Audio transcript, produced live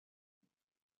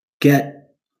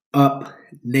Get Up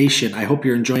Nation. I hope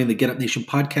you're enjoying the Get Up Nation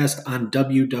podcast on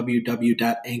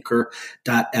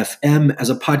www.anchor.fm. As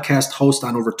a podcast host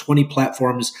on over 20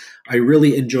 platforms, I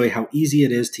really enjoy how easy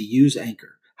it is to use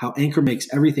Anchor, how Anchor makes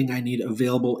everything I need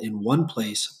available in one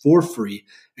place for free,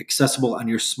 accessible on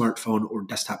your smartphone or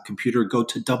desktop computer. Go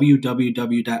to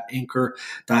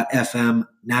www.anchor.fm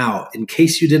now. In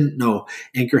case you didn't know,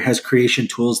 Anchor has creation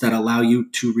tools that allow you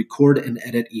to record and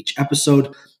edit each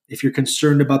episode. If you're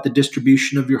concerned about the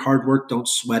distribution of your hard work, don't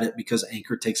sweat it because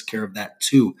Anchor takes care of that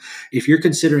too. If you're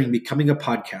considering becoming a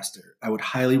podcaster, I would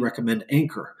highly recommend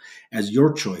Anchor as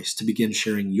your choice to begin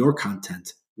sharing your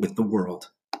content with the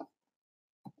world.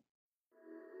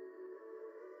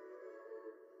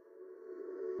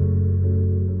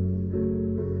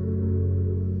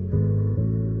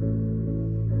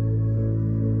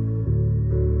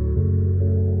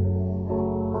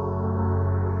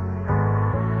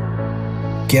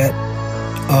 Get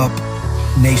Up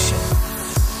Nation.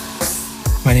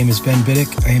 My name is Ben Biddick.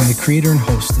 I am the creator and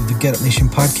host of the Get Up Nation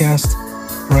podcast,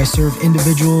 where I serve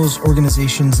individuals,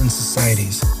 organizations, and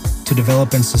societies to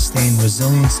develop and sustain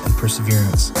resilience and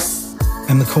perseverance.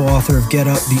 I'm the co-author of Get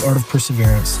Up, The Art of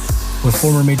Perseverance, with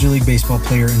former Major League Baseball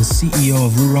player and CEO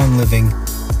of Luron Living,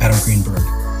 Adam Greenberg.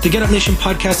 The Get Up Nation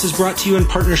podcast is brought to you in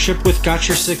partnership with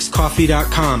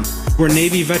GotYourSixCoffee.com, where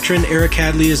Navy veteran Eric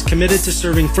Hadley is committed to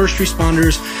serving first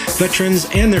responders, veterans,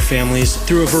 and their families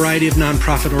through a variety of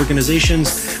nonprofit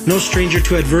organizations. No stranger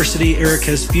to adversity, Eric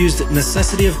has fused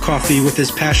necessity of coffee with his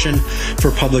passion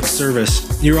for public service.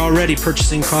 You're already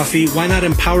purchasing coffee. Why not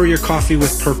empower your coffee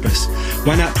with purpose?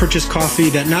 Why not purchase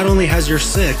coffee that not only has your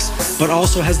six, but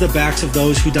also has the backs of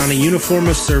those who don a uniform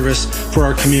of service for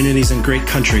our communities and great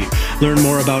country? Learn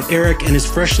more about Eric and his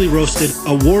freshly roasted,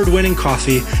 award-winning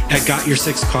coffee at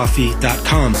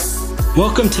GotYourSixCoffee.com.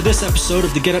 Welcome to this episode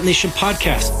of the Get Up Nation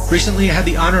podcast. Recently, I had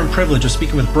the honor and privilege of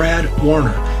speaking with Brad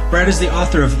Warner. Brad is the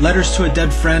author of Letters to a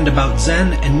Dead Friend About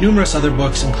Zen and numerous other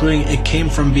books, including It Came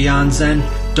From Beyond Zen,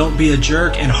 Don't Be a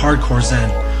Jerk, and Hardcore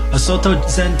Zen. A Soto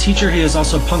Zen teacher, he is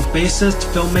also a punk bassist,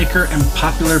 filmmaker, and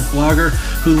popular blogger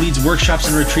who leads workshops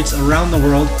and retreats around the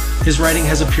world. His writing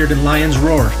has appeared in Lion's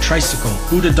Roar, Tricycle,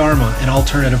 Buddha Dharma, and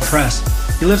Alternative Press.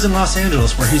 He lives in Los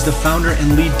Angeles, where he's the founder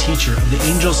and lead teacher of the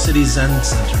Angel City Zen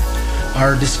Center.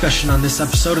 Our discussion on this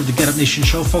episode of the Get Up Nation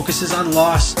show focuses on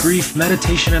loss, grief,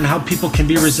 meditation, and how people can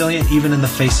be resilient even in the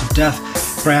face of death.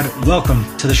 Brad, welcome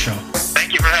to the show.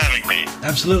 Thank you for having me.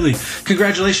 Absolutely.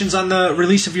 Congratulations on the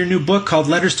release of your new book called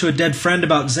Letters to a Dead Friend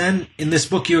About Zen. In this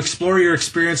book, you explore your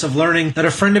experience of learning that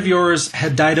a friend of yours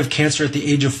had died of cancer at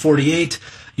the age of 48.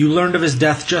 You learned of his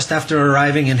death just after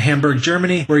arriving in Hamburg,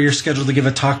 Germany, where you're scheduled to give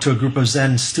a talk to a group of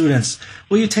Zen students.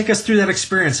 Will you take us through that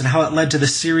experience and how it led to the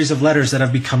series of letters that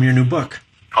have become your new book?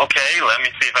 Okay, let me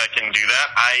see if I can do that.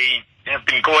 I have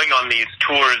been going on these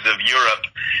tours of Europe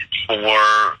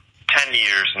for 10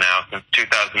 years now. Since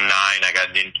 2009, I got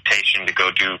an invitation to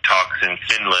go do talks in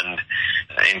Finland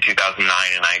in 2009,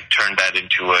 and I turned that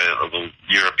into a little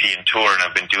European tour, and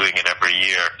I've been doing it every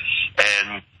year.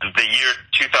 And the year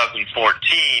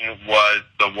 2014 was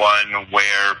the one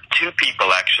where two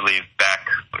people actually back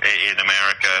in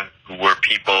America who were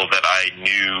people that I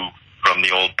knew from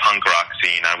the old punk rock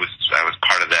scene. I was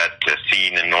part of that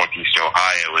scene in Northeast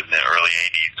Ohio in the early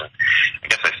 80s, and I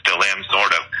guess I still am,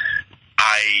 sort of.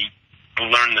 I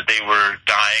learned that they were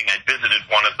dying. I visited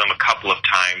one of them a couple of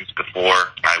times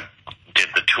before I did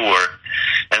the tour,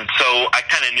 and so I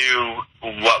kind of knew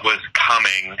what was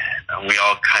coming. We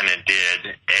all kind of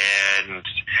did, and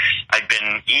I'd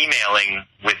been emailing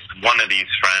with one of these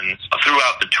friends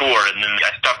throughout the tour, and then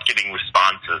I stopped getting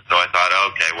responses, so I thought,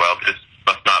 okay, well, this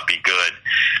must not be good.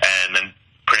 And then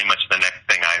pretty much the next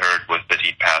thing I heard was that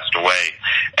he passed away,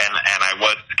 and I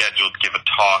was scheduled to give a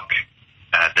talk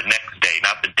the next day,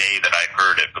 not the day that I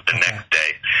heard it, but the next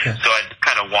day. Yeah. So I just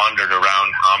kind of wandered around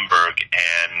Hamburg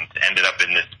and ended up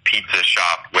in this pizza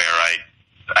shop where I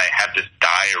had this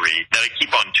diary that I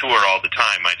keep on tour all the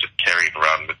time. I just carry it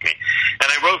around with me.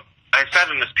 And I sat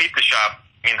in this pizza shop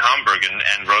in Hamburg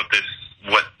and wrote this,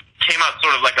 what came out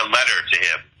sort of like a letter to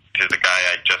him, to the guy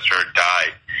I just heard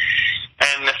died.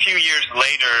 And a few years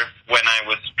later, when I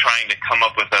was trying to come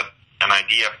up with an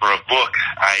idea for a book,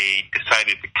 I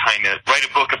decided to kind of write a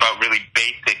book about really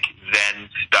basic Zen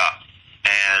stuff.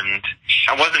 And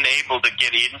I wasn't able to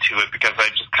get into it because I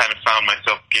just kind of found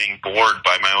myself getting bored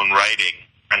by my own writing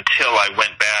until I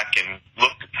went back and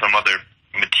looked at some other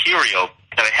material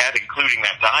that I had, including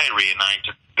that diary, and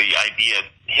the idea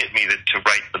hit me to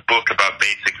write the book about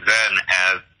basic Zen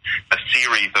as a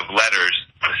series of letters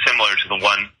similar to the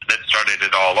one that started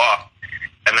it all off.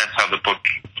 And that's how the book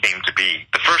came to be.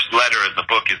 The first letter in the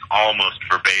book is almost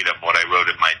verbatim what I wrote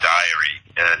in my diary,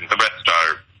 and the rest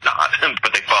are not,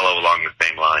 but they follow along the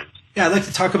same lines. Yeah, I'd like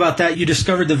to talk about that. You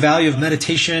discovered the value of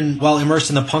meditation while immersed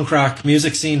in the punk rock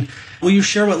music scene. Will you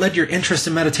share what led your interest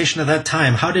in meditation at that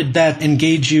time? How did that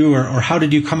engage you, or how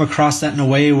did you come across that in a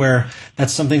way where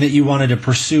that's something that you wanted to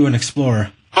pursue and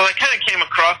explore? Well, I kind of came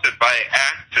across it by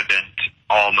accident,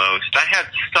 almost. I had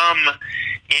some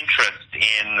interest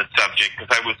in the subject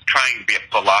because I was trying to be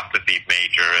a philosophy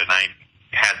major, and I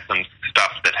had some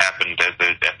stuff that happened as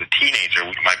a teenager.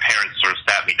 My parents sort of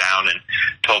sat me down and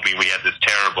told me we had this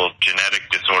terrible genetic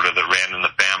disorder that ran in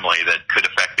the family that could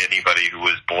affect anybody who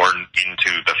was born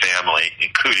into the family,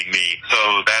 including me. So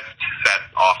that set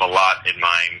off a lot in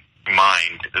my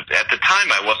mind. At the time,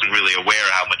 I wasn't really aware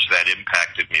how much that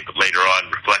impacted me, but later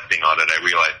on, reflecting on it, I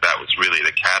realized that was really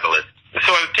the catalyst.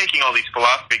 So I was taking all these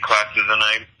philosophy classes, and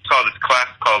I saw this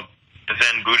class called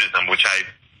Zen Buddhism, which I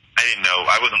didn't know.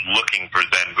 I wasn't looking for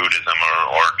Zen Buddhism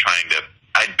or trying to.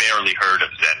 I'd barely heard of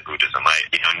Zen Buddhism. I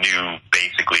knew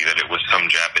basically that it was some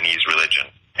Japanese religion.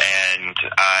 And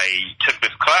I took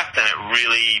this class, and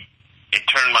it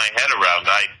turned my head around.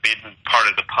 I'd been part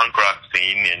of the punk rock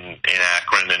scene in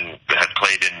Akron and had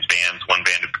played in bands, one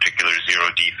band in particular,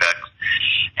 Zero Defects.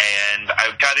 And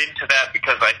I got into that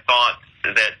because I thought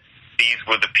that these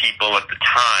were the people at the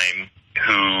time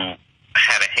who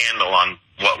had a handle on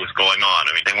what was going on.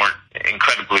 I mean, they weren't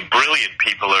incredibly brilliant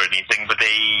people or anything, but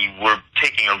they were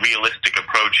taking a realistic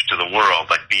approach to the world,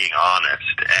 like being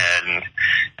honest and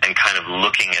kind of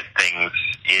looking at things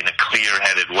in a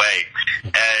clear-headed way.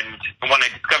 And when I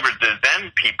discovered the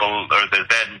Zen people, or the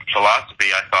Zen philosophy,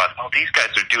 I thought, oh, these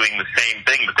guys are doing the same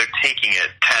thing, but they're taking it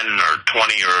 10 or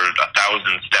 20 or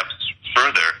 1,000 steps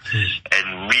further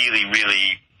and really,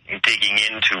 really digging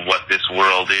into what this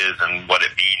world is and what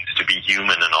it means to be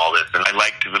human and all this. And I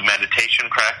liked the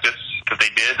meditation practice that they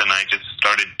did, and I just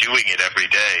started doing it every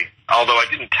day. Although I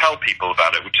didn't tell people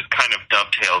about it, which is kind of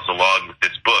dovetails along with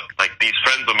this book. Like these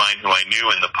friends of mine who I knew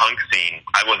in the punk scene,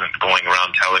 I wasn't going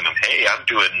around telling them, hey, I'm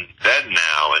doing Zen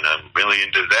now, and I'm really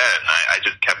into Zen. I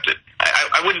just kept it.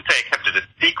 I wouldn't say I kept it a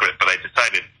secret, but I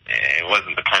decided it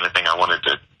wasn't the kind of thing I wanted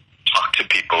to talk to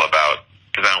people about,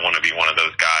 because I don't want to be one of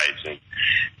those guys who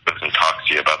doesn't talk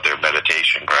to you about their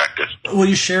meditation practice. Will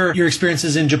you share your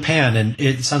experiences in Japan? And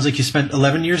it sounds like you spent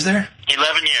 11 years there?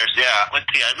 11 years, yeah. Let's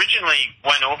see, I originally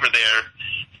went over there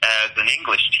as an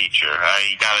English teacher.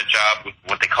 I got a job with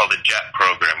what they call the JET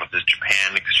program, which is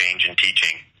Japan Exchange and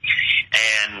Teaching.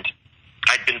 And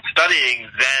I'd been studying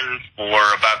Zen for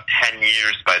about 10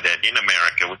 years by then in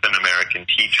America with an American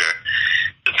teacher.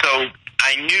 So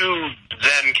I knew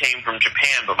Zen came from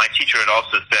Japan, but my teacher had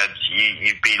also said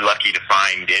you'd be lucky to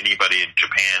find anybody in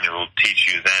Japan who will teach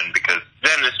you Zen, because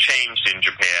Zen has changed in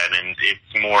Japan, and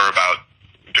it's more about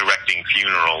directing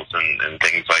funerals and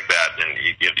things like that, and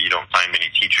you don't find many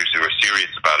teachers who are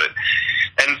serious about it.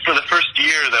 And for the first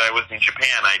year that I was in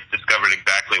Japan, I discovered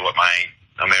exactly what my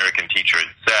American teacher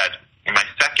had said. In my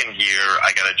second year,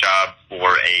 I got a job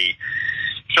for a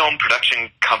film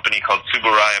production company called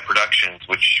Tsuburaya Productions,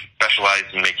 which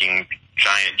specialized in making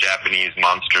giant Japanese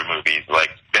monster movies.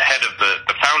 Like the head of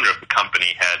the founder of the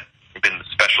company had been the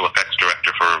special effects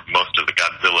director for most of the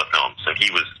Godzilla films, and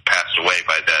he was passed away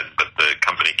by then, but the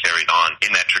company carried on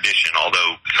in that tradition,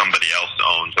 although somebody else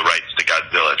owned the rights to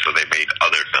Godzilla, so they made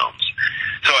other films.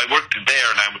 So I worked there,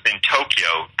 and I was in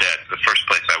Tokyo. That the first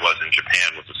place I was in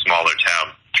Japan was a smaller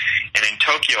town. And in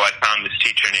Tokyo, I found this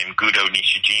teacher named Gudo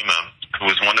Nishijima, who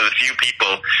was one of the few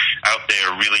people out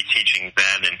there really teaching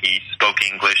Zen, and he spoke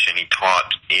English, and he taught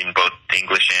in both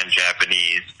English and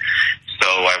Japanese. So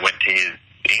I went to his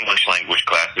English language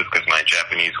classes because my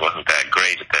Japanese wasn't that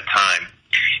great at that time.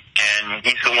 And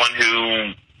he's the one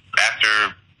who,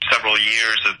 after several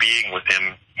years of being with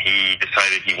him, he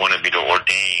decided he wanted me to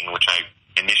ordain, which I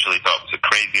initially thought was a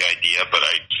crazy idea, but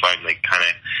I finally kind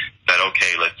of said,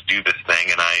 okay, let's do this thing,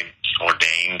 and I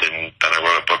ordained, and then I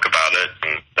wrote a book about it,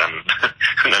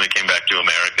 and then I came back to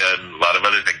America, and a lot of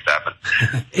other things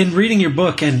happened. In reading your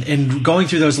book and going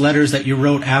through those letters that you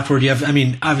wrote afterward, you have,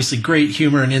 obviously great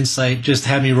humor and insight, just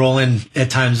had me roll in at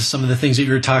times some of the things that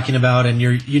you were talking about and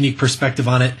your unique perspective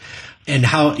on it. And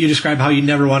how you describe how you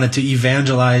never wanted to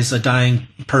evangelize a dying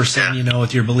person,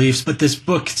 with your beliefs. But this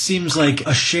book seems like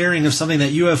a sharing of something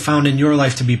that you have found in your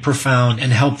life to be profound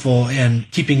and helpful and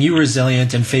keeping you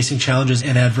resilient and facing challenges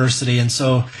and adversity. And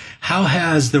so how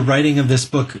has the writing of this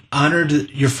book honored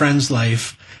your friend's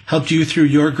life, helped you through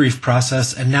your grief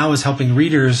process, and now is helping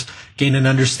readers gain an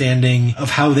understanding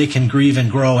of how they can grieve and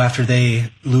grow after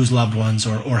they lose loved ones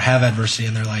or have adversity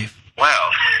in their life? Wow.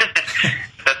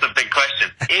 That's a big question.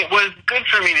 It was good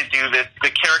for for me to do this. The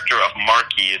character of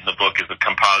Marky in the book is a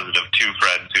composite of two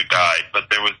friends who died, but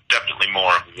there was definitely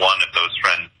more of one of those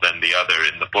friends than the other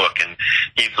in the book, and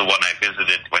he's the one I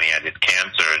visited when he had his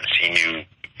cancer, and he knew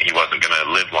he wasn't going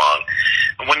to live long.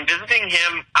 When visiting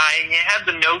him, I had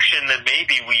the notion that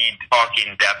maybe we'd talk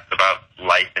in depth about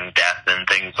life and death and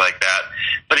things like that,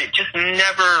 but it just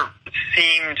never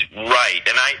seemed right.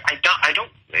 And I don't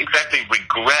exactly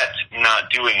regret not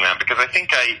doing that, because I think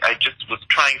I just was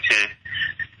trying to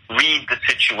read the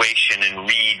situation and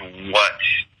read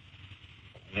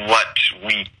what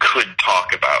we could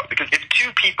talk about. Because if two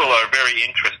people are very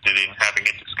interested in having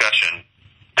a discussion,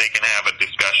 they can have a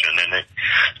discussion and it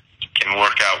can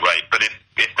work out right. But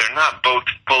if they're not both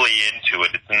fully into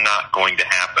it, it's not going to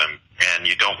happen, and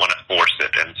you don't want to force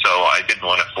it. And so I didn't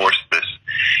want to force this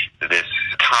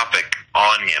topic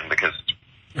on him, because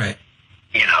right.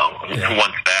 Who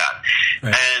wants that?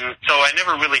 Right. And so I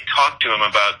never really talked to him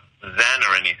about Zen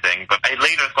or anything, but I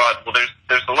later thought, well,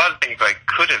 there's a lot of things I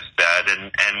could have said,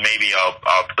 and maybe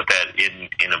I'll put that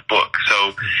in a book.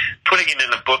 So putting it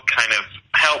in a book kind of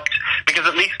helped, because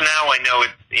at least now I know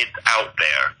it's out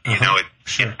there.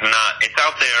 Sure. It's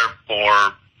out there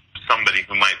for somebody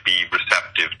who might be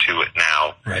receptive to it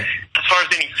now. Right. As far as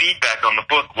any feedback on the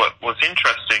book, what was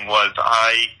interesting was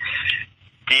I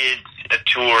did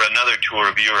another tour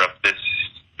of Europe this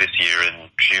year in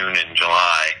June and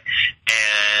July,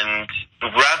 and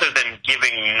rather than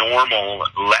giving normal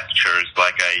lectures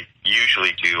like I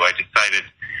usually do, I decided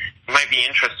it might be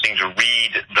interesting to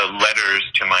read the letters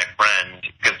to my friend,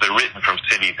 because they're written from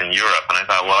cities in Europe, and I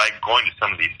thought, well, I'm going to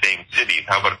some of these same cities.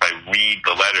 How about if I read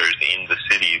the letters in the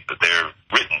cities that they're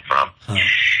written from?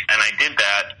 And I did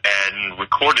that and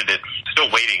recorded it, still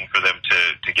waiting for them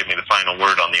to give me the final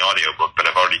word on the audiobook, but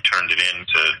I've already turned it in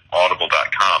to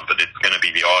audible.com, but it's going to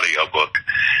be the audiobook.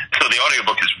 So the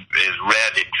audiobook is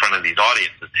read in front of these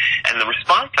audiences, and the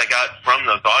response I got from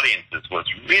those audiences was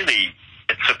really,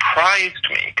 it surprised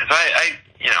me, because I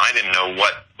didn't know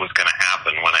what was going to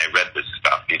happen when I read this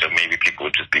stuff. Maybe people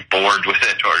would just be bored with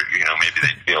it, or maybe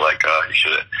they'd feel like you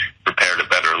should have prepared a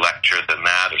better lecture than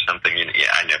that or something.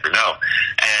 I never know.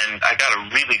 And I got a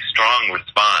really strong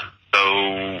response. So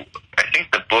I think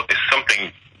the book is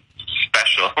something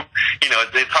special.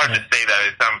 It's hard to say that.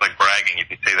 It sounds like bragging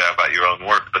if you say that about your own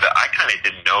work, but I kind of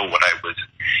didn't know what I was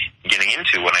getting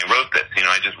into when I wrote this.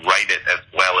 I just write it as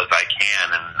well as I can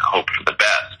and hope for the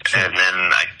best. Sure. And then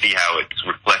I see how it's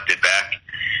reflected back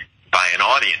by an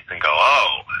audience and go, oh,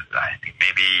 I think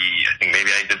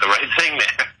maybe I did the right thing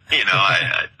there.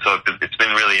 So it's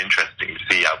been really interesting to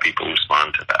see how people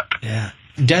respond to that. Yeah.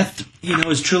 Death,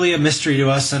 is truly a mystery to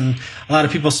us, and a lot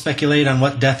of people speculate on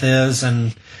what death is,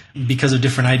 and because of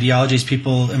different ideologies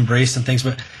people embrace and things.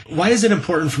 But why is it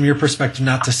important from your perspective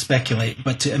not to speculate,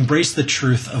 but to embrace the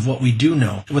truth of what we do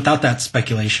know without that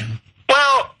speculation?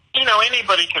 Well,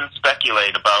 anybody can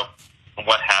speculate about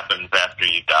what happens after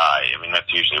you die. I mean,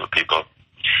 that's usually what people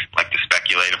like to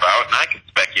speculate about, and I can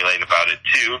speculate about it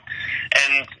too.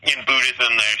 And in Buddhism,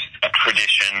 there's a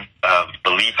tradition of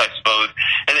belief, I suppose.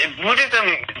 And in Buddhism,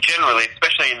 generally,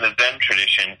 especially in the Zen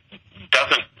tradition,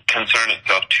 doesn't concern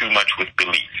itself too much with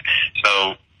belief.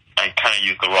 So I kind of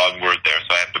used the wrong word there,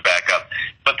 so I have to back up.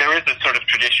 But there is a sort of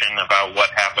tradition about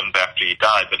what happens after you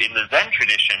die. But in the Zen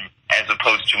tradition, as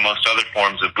opposed to most other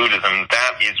forms of Buddhism,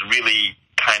 that is really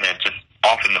kind of just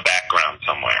off in the background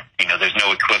somewhere. There's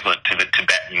no equivalent to the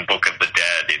Tibetan Book of the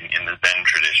Dead in the Zen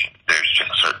tradition. There's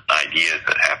just certain ideas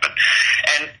that happen.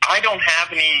 And I don't have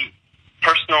any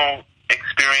personal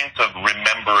experience of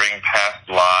remembering past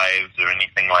lives or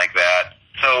anything like that.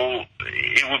 So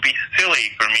it would be silly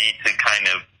for me to kind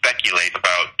of speculate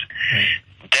about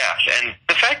death. And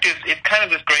the fact is, it's kind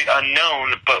of this great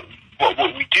unknown, but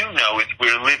what we do know is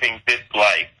we're living this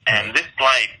life, and this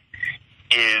life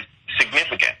is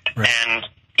significant. Right. And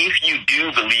if you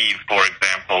do believe, for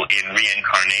example, in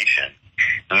reincarnation,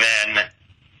 then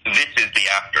this is the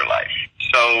afterlife.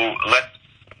 So let's,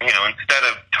 instead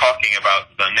of talking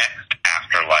about the next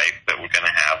afterlife that we're going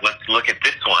to have, let's look at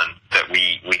this one that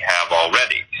we have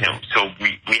already. So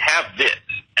we have this,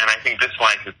 and I think this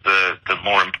life is the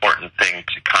more important thing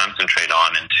to concentrate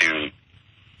on and to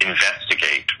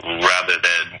investigate, rather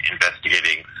than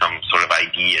investigating some sort of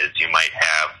ideas you might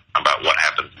have about what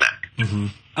happens next. Mm-hmm.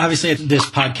 Obviously, this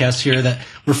podcast here that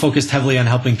we're focused heavily on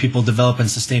helping people develop and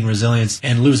sustain resilience,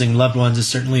 and losing loved ones is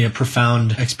certainly a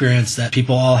profound experience that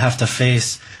people all have to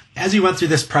face. As you went through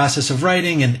this process of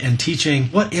writing and teaching,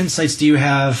 what insights do you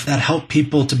have that help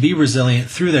people to be resilient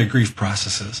through their grief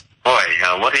processes? Boy,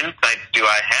 what insights do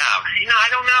I have? I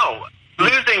don't know.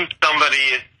 Losing somebody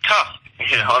is tough.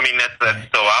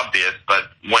 That's so obvious, but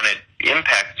when it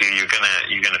impacts you, you're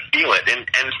gonna feel it. And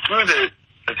through the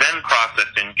Zen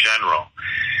process in general,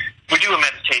 we do a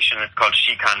meditation that's called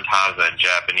shikantaza in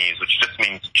Japanese, which just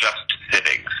means just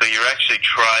sitting. So you're actually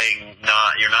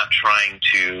you're not trying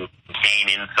to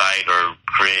gain insight or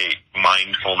create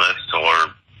mindfulness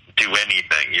or do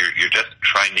anything. You're just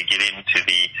trying to get into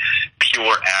the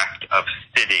pure act of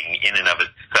sitting in and of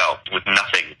itself with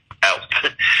nothing else,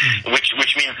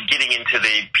 which means getting into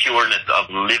the pureness of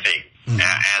living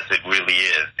as it really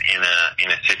is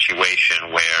in a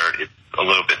situation where it's a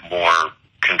little bit more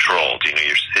controlled.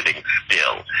 You're sitting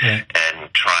still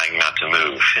and trying not to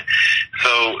move.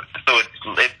 So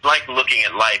it's like looking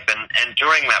at life, and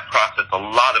during that process, a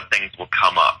lot of things will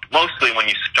come up. Mostly when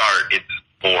you start, it's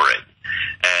boring.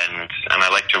 And I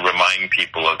like to remind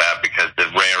people of that because the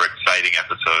rare, exciting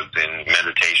episodes in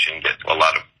meditation get a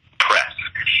lot of press,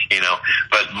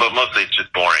 but mostly it's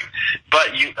just boring. But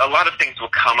a lot of things will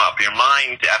come up. Your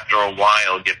mind, after a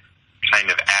while, gets kind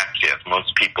of active.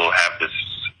 Most people have this.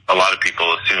 A lot of people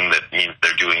assume that means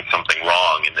they're doing something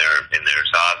wrong in their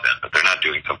zazen, but they're not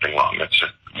doing something wrong. That's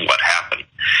just what happened.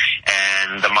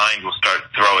 And the mind will start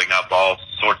throwing up all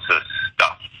sorts of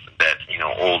stuff that,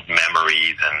 old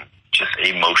memories and just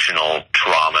emotional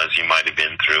traumas you might have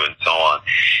been through and so on.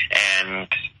 And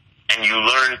you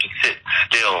learn to sit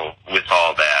still with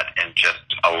all that and just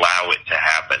allow it to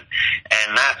happen.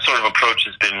 And that sort of approach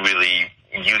has been really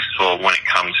useful when it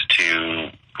comes to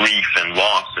grief and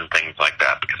loss and things like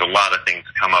that, because a lot of things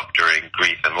come up during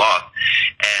grief and loss.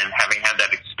 And having had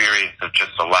that experience of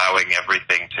just allowing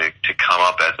everything to come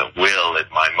up as it will in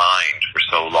my mind for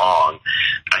so long,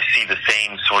 I see the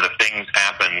same sort of things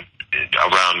happen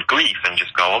around grief and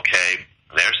just go, okay,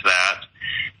 there's that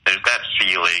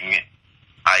feeling.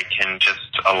 I can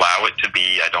just allow it to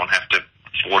be. I don't have to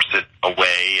force it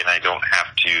away, and I don't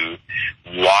have to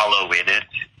wallow in it,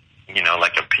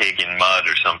 like a pig in mud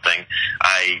or something.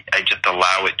 I just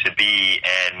allow it to be,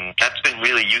 and that's been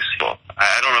really useful.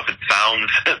 I don't know if it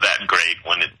sounds that great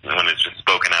when it's just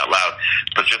spoken out loud,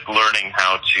 but just learning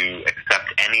how to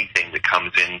accept anything that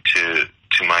comes into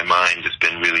my mind has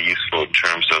been really useful in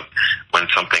terms of when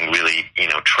something really,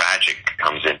 tragic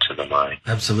comes into the mind.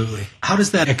 Absolutely. How does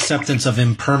that acceptance of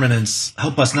impermanence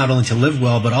help us not only to live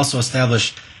well, but also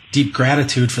establish deep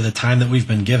gratitude for the time that we've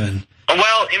been given?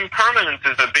 Well, impermanence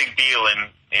is a big deal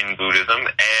in Buddhism,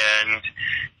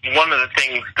 and one of the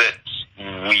things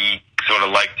that we sort of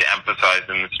like to emphasize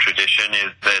in this tradition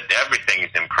is that everything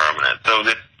is impermanent. So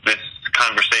this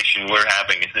conversation we're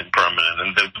having is impermanent,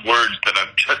 and the words that are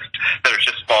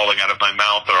just falling out of my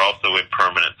mouth are also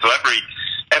impermanent. So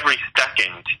every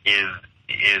second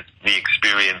is the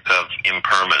experience of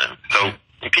impermanence. So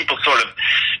people sort of,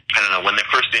 when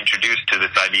they're first introduced to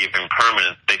this idea of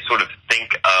impermanence, they sort of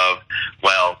think of,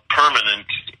 permanence,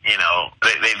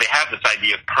 they have this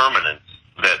idea of permanence,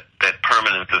 that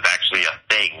permanence is actually a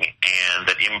thing, and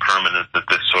that impermanence is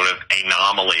this sort of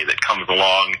anomaly that comes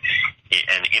along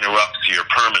and interrupts your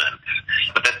permanence.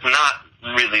 But that's not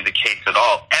really the case at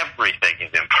all. Everything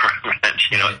is impermanent,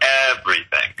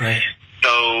 everything. Right.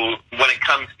 So when it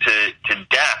comes to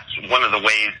death, one of the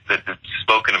ways that it's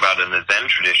spoken about in the Zen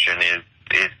tradition is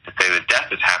to say that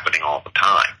death is happening all the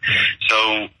time.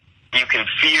 So you can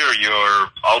fear your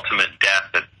ultimate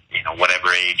death at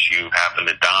whatever age you happen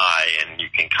to die, and you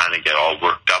can kind of get all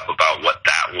worked up about what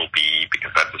that will be,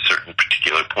 because that's a certain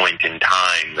particular point in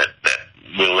time that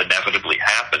will inevitably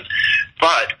happen.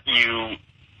 But you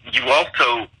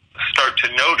also start to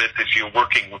notice, if you're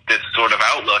working with this sort of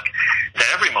outlook, that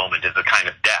every moment is a kind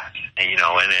of death, and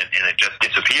it just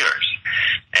disappears,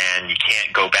 and you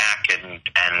can't go back and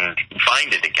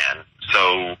find it again.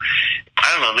 So,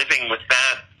 living with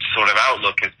that sort of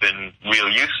outlook has been real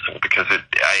useful, because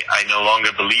I no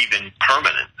longer believe in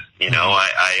permanence.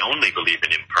 I only believe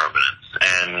in impermanence,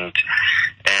 and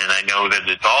I know that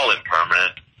it's all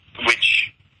impermanent,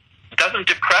 which doesn't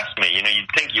depress me.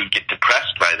 You'd think you'd get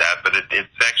depressed by that, but it's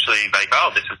actually like,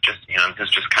 this is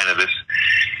just kind of this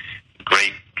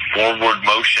great forward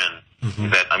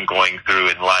motion that I'm going through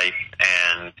in life,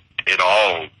 and it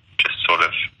all just sort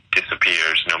of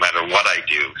disappears no matter what I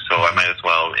do. So I might as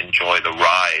well enjoy the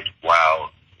ride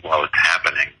while it's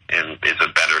happening, and is a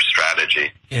better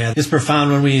strategy. Yeah, it's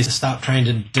profound when we stop trying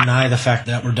to deny the fact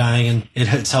that we're dying, and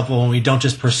it's helpful when we don't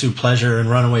just pursue pleasure and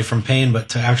run away from pain, but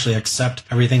to actually accept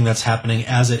everything that's happening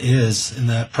as it is in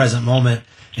the present moment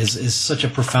is such a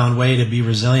profound way to be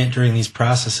resilient during these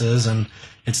processes. And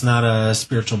it's not a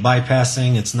spiritual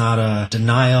bypassing, it's not a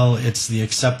denial, it's the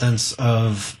acceptance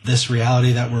of this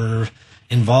reality that we're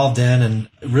involved in, and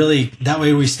really that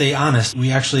way we stay honest.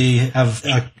 We actually have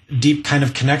deep kind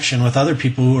of connection with other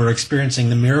people who are experiencing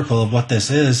the miracle of what this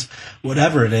is,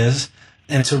 whatever it is.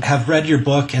 And to have read your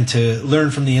book and to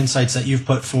learn from the insights that you've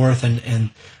put forth and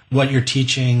what you're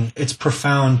teaching, it's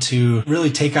profound to really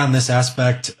take on this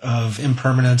aspect of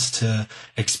impermanence, to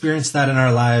experience that in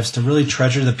our lives, to really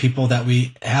treasure the people that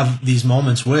we have these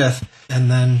moments with, and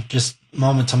then just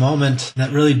moment to moment,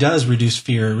 that really does reduce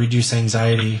fear, reduce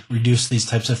anxiety, reduce these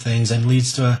types of things, and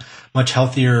leads to a much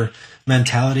healthier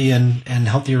mentality and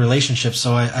healthier relationships.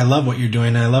 So I love what you're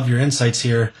doing. I love your insights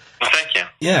here. Well, thank you.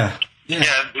 Yeah. Yeah,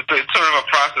 it's sort of a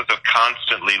process of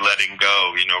constantly letting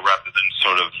go, rather than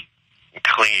sort of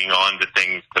clinging on to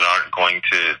things that aren't going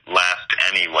to last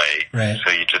anyway. Right.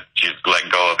 So you just let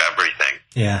go of everything.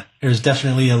 Yeah, there's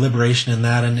definitely a liberation in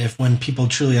that. And when people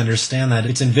truly understand that,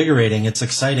 it's invigorating, it's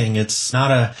exciting. It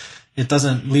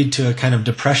doesn't lead to a kind of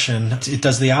depression. It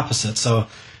does the opposite. So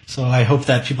I hope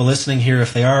that people listening here,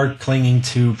 if they are clinging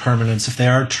to permanence, if they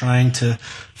are trying to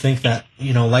think that,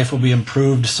 life will be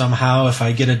improved somehow if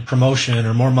I get a promotion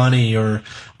or more money or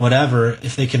whatever,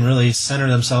 if they can really center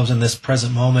themselves in this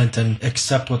present moment and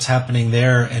accept what's happening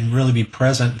there and really be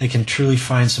present, they can truly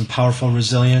find some powerful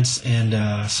resilience and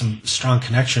some strong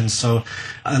connections. So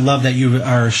I love that you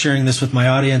are sharing this with my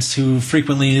audience who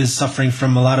frequently is suffering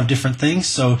from a lot of different things.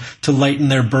 So to lighten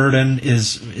their burden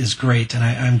is great. And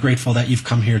I'm grateful that you've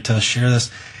come here to share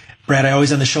this. Brad, I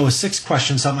always end the show with 6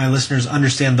 questions to help my listeners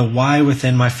understand the why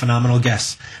within my phenomenal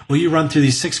guests. Will you run through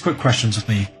these 6 quick questions with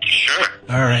me? Sure.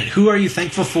 All right. Who are you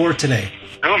thankful for today?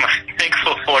 Who am I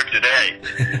thankful for today?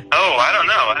 I don't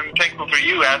know. I'm thankful for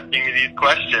you asking me these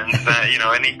questions.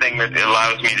 Anything that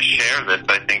allows me to share this,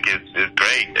 I think is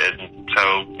great. And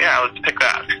so, let's pick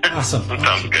that. Awesome. That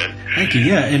sounds good. Thank you.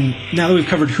 Yeah. And now that we've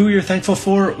covered who you're thankful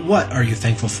for, what are you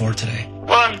thankful for today?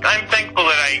 Well, I'm thankful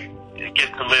that I get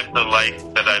to live the life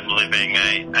that I'm living.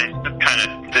 I was kind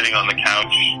of sitting on the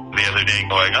couch the other day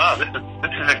going,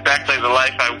 this is exactly the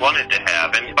life I wanted to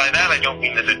have. And by that, I don't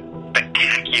mean that it's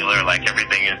spectacular, like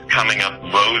everything is coming up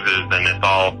roses and it's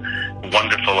all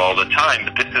wonderful all the time,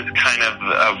 but this is kind of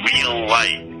a real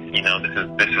life.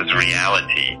 This is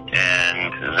reality.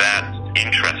 And that's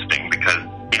interesting because,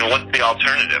 what's the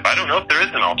alternative? I don't know if there is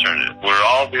an alternative. We're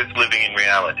all just living in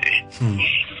reality.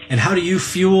 And how do you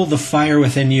fuel the fire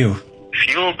within you?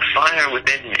 Fuel the fire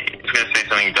within me. I was going to say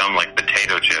something dumb like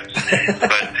potato chips,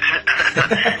 but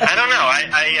I don't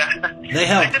know. They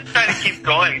help. I just try to keep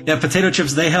going. Yeah, potato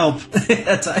chips, they help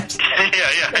at times.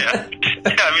 Yeah.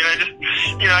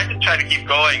 I just try to keep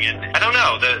going, and I don't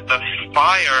know. The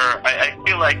fire. I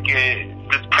feel like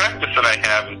this practice that I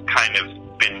have has kind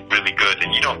of been really good,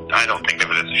 and I don't think of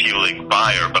it as fueling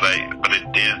fire, but it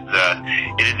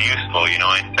is useful.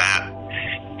 I sat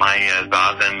my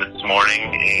Zazen this morning,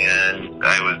 and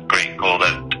I was grateful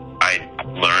that I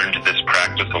learned this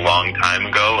practice a long time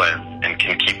ago and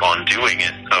can keep on doing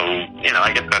it. So,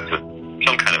 I guess that's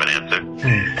some kind of an answer.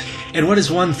 And what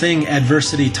is one thing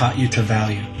adversity taught you to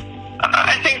value?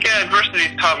 I think adversity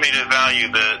has taught me to value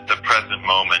the present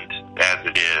moment as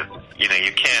it is. You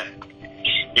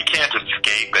can't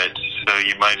escape it, so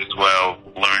you might as well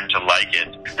learn to like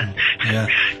it. Yeah.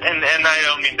 And I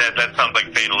don't mean that sounds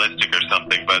like fatalistic or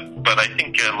something, but I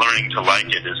think learning to like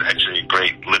it is actually a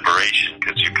great liberation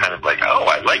because you're kind of like,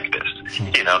 I like this.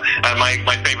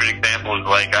 My favorite example is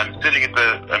like I'm standing at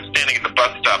the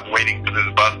bus stop waiting for this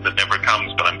bus that never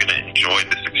comes, but I'm going to enjoy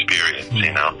this experience.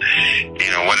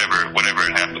 Whatever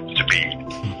it happens to be.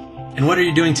 And what are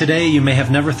you doing today you may have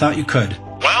never thought you could?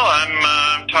 Well,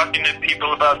 I'm talking to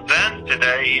people about Zen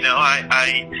today.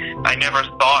 I never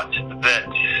thought that.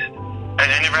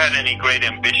 I never had any great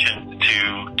ambitions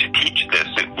to teach this.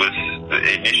 It was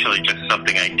initially just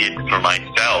something I did for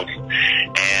myself,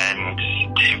 and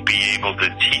to be able to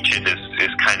teach it is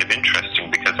kind of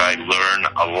interesting because I learn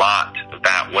a lot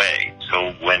that way.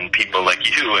 So when people like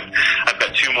you, and I've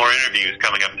got 2 more interviews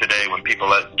coming up today, when people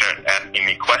start asking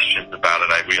me questions about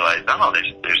it, I realize,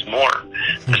 there's more.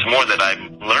 There's more that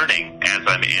I'm learning as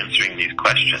I'm answering these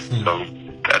questions. So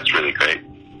that's really great.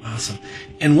 Awesome.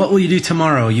 And what will you do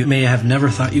tomorrow you may have never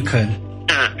thought you could?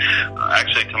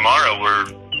 Actually, tomorrow we're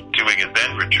doing a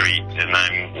Zen retreat, and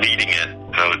I'm leading it,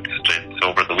 so it's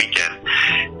over the weekend.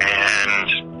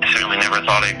 And I certainly never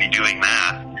thought I'd be doing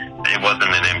that. It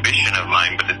wasn't an ambition of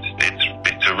mine, but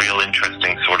it's a real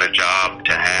interesting sort of job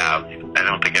to have. I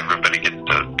don't think everybody gets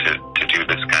to do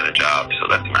this kind of job, so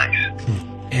that's nice.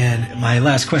 And my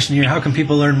last question here, how can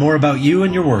people learn more about you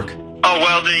and your work? Oh,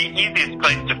 well, the easiest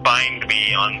place to find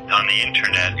me on the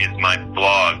internet is my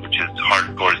blog, which is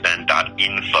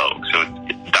hardcorezen.info. So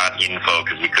it's .info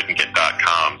because we couldn't get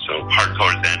 .com. So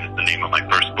Hardcore Zen is the name of my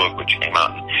first book, which came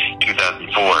out in 2004.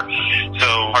 So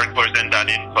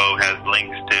hardcorezen.info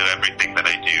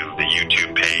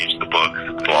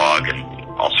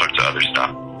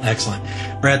Excellent.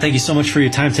 Brad, thank you so much for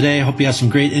your time today. I hope you have some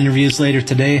great interviews later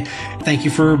today. Thank you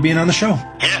for being on the show.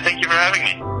 Yeah,